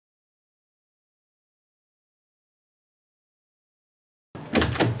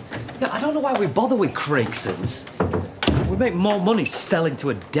Yeah, I don't know why we bother with Craigsons. We make more money selling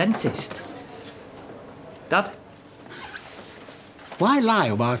to a dentist. Dad? Why lie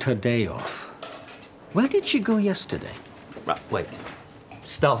about her day off? Where did she go yesterday? Right, wait.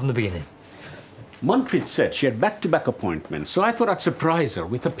 Start from the beginning. Manpreet said she had back-to-back appointments, so I thought I'd surprise her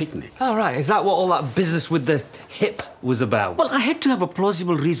with a picnic. Oh, right. Is that what all that business with the hip was about? Well, I had to have a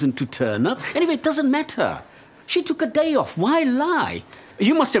plausible reason to turn up. Anyway, it doesn't matter. She took a day off. Why lie?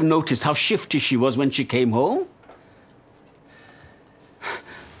 You must have noticed how shifty she was when she came home.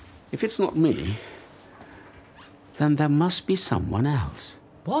 If it's not me, then there must be someone else.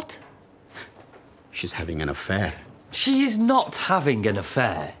 What? She's having an affair. She is not having an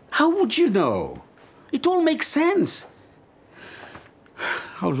affair. How would you know? It all makes sense.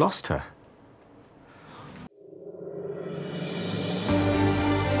 I lost her.